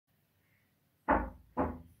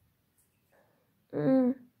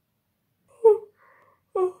Mm.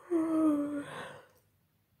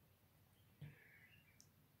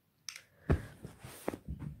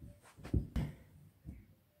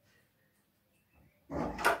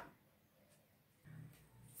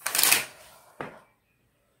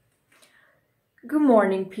 Good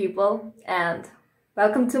morning, people, and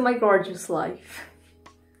welcome to my gorgeous life.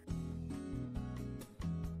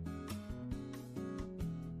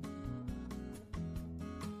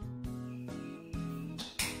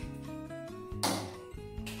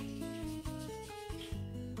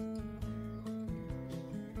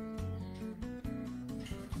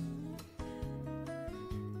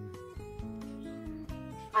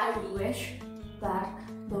 I wish that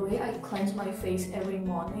the way I cleanse my face every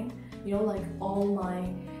morning, you know, like all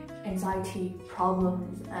my anxiety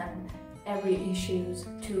problems and every issues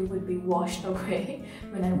too would be washed away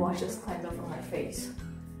when I wash this cleanser from my face.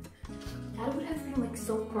 That would have been like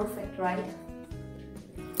so perfect, right?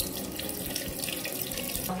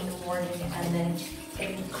 In the morning, and then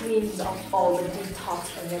it cleans up all the detox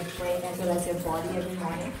from your brain as well as your body every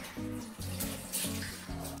morning.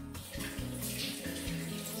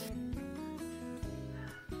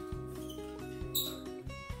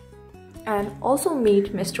 And also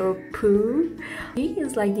meet Mr. Pooh. He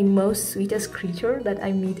is like the most sweetest creature that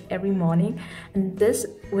I meet every morning, and this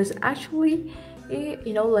was actually,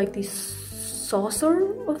 you know, like the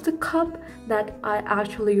saucer of the cup that I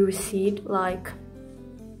actually received like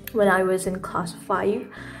when I was in class 5.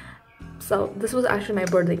 So this was actually my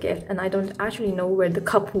birthday gift, and I don't actually know where the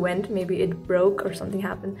cup went. Maybe it broke or something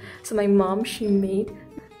happened. So my mom, she made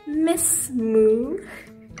Miss Moo.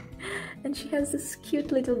 And she has this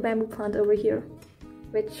cute little bamboo plant over here,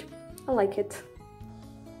 which I like it.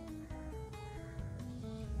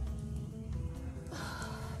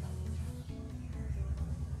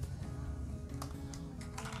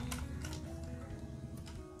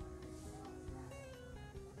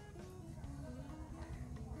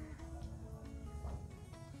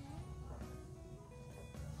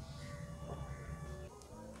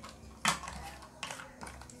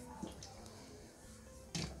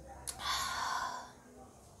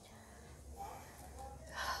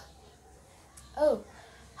 Oh,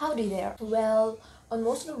 howdy there. Well, on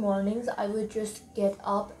most of the mornings I would just get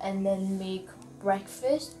up and then make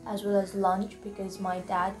breakfast as well as lunch because my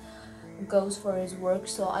dad goes for his work,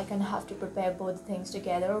 so I kind of have to prepare both things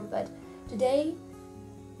together. But today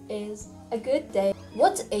is a good day.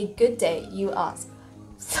 What's a good day, you ask?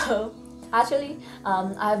 So actually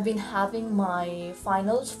I've been having my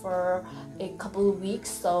finals for a couple of weeks,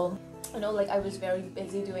 so you know, like I was very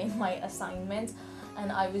busy doing my assignments and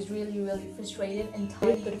I was really frustrated and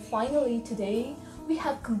tired, but finally today we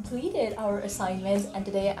have completed our assignments, and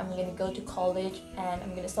today I'm gonna go to college and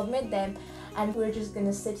I'm gonna submit them, and we're just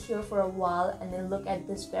gonna sit here for a while and then look at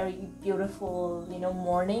this very beautiful, you know,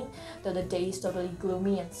 morning, though the day is totally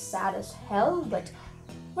gloomy and sad as hell, but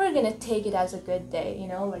we're gonna take it as a good day, you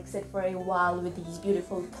know, like sit for a while with these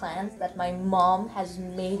beautiful plants that my mom has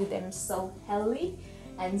made them so healthy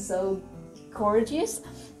and so gorgeous.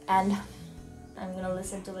 And I'm gonna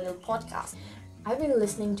listen to a little podcast. I've been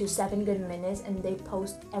listening to 7 Good Minutes and they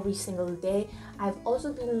post every single day. I've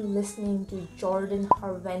also been listening to Jordan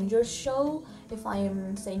Harvenger's show, if I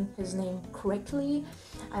am saying his name correctly.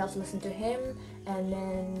 I also listen to him, and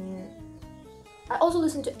then I also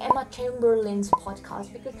listen to Emma Chamberlain's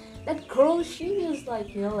podcast because that girl, she is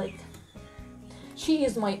like, you know, like she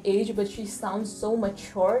is my age, but she sounds so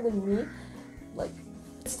mature than me. Like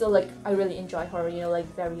still, like I really enjoy her, you know, like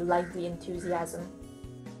very lively enthusiasm.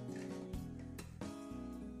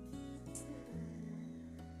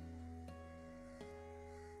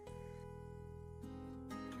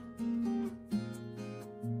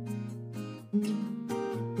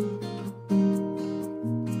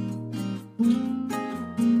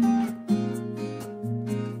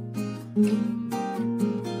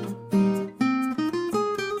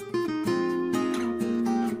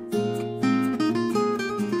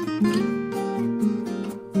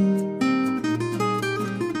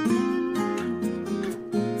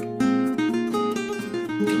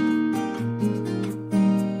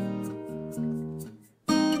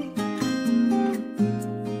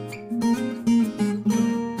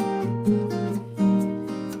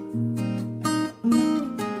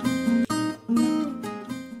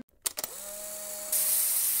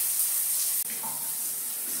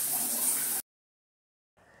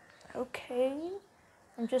 Okay,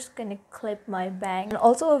 I'm just gonna clip my bang. And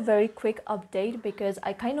also a very quick update because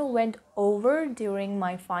I kind of went over during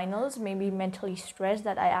my finals, maybe mentally stressed,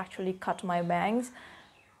 that I actually cut my bangs.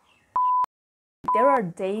 There are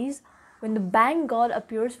days when the bank god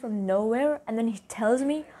appears from nowhere and then he tells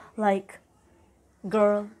me like,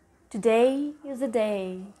 girl, today is the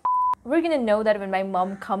day. We're gonna know that when my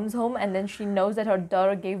mom comes home and then she knows that her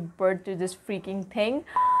daughter gave birth to this freaking thing.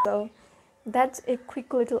 So that's a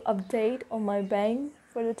quick little update on my bangs.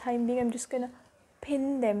 For the time being, I'm just gonna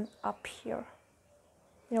pin them up here.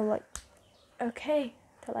 You know, like, okay,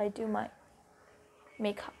 till I do my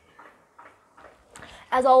makeup.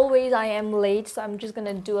 As always, I am late, so I'm just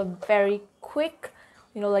gonna do a very quick,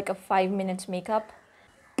 you know, like a 5 minutes makeup.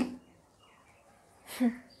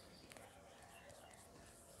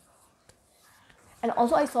 And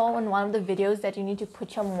also I saw on one of the videos that you need to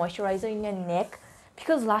put your moisturizer in your neck,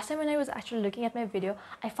 because last time when I was actually looking at my video,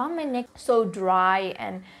 I found my neck so dry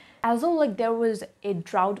and as though like there was a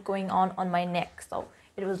drought going on my neck. So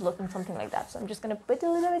it was looking something like that. So I'm just gonna put a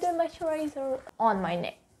little bit of moisturizer on my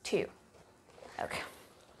neck too. Okay.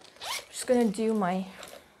 Just gonna do my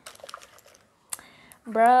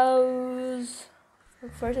brows.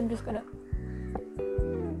 First I'm just gonna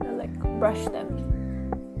like brush them.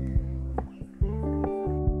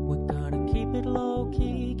 Keep it low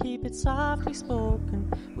key, keep it softly spoken,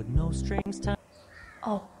 with no strings tied.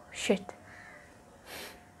 Oh shit.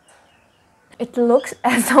 It looks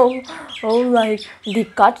as though, like the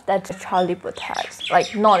cut that Charlie Puth has.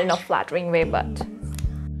 Like, not in a flattering way, but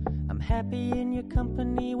I'm happy in your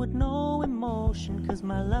company with no emotion, cause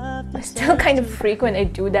my love I still kind of freak when I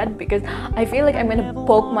do that because I feel like I'm gonna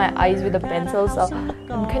poke my eyes with a pencil, so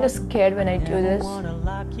I'm kind of scared when I do this.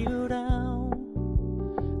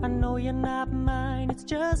 I know you're not mine, it's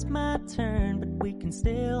just my turn, but we can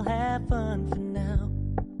still have fun for now.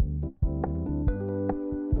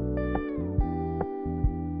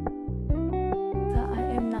 So I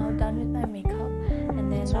am now done with my makeup,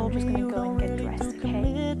 and then I'm just gonna go and get dressed,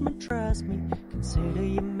 okay? Trust me, consider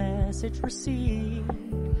your message received.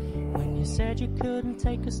 When you said you couldn't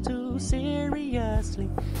take us too seriously,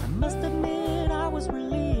 I must admit I was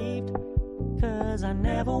relieved. Cause I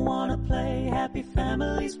never wanna play happy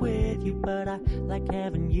families with you, but I like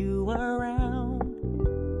having you around.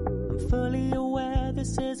 I'm fully aware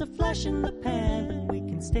this is a flash in the pan, but we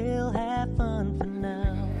can still have fun for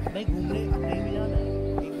now.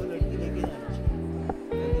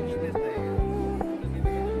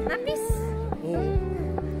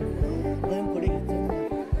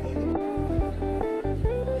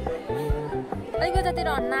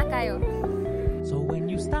 So when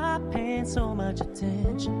you stop paying so much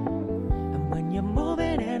attention, and when you're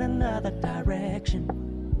moving in another direction,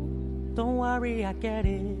 don't worry, I get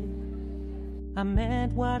it. I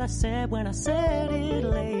meant what I said when I said it,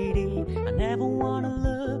 lady. I never wanna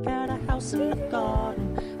look at a house in the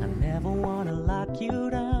garden, I never wanna lock you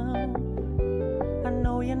down. I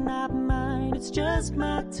know you're not mine, it's just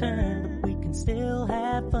my turn, but we can still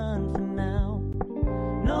have fun for now.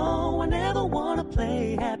 No, I never wanna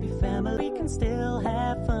play happy family, we can still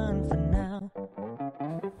have fun for now.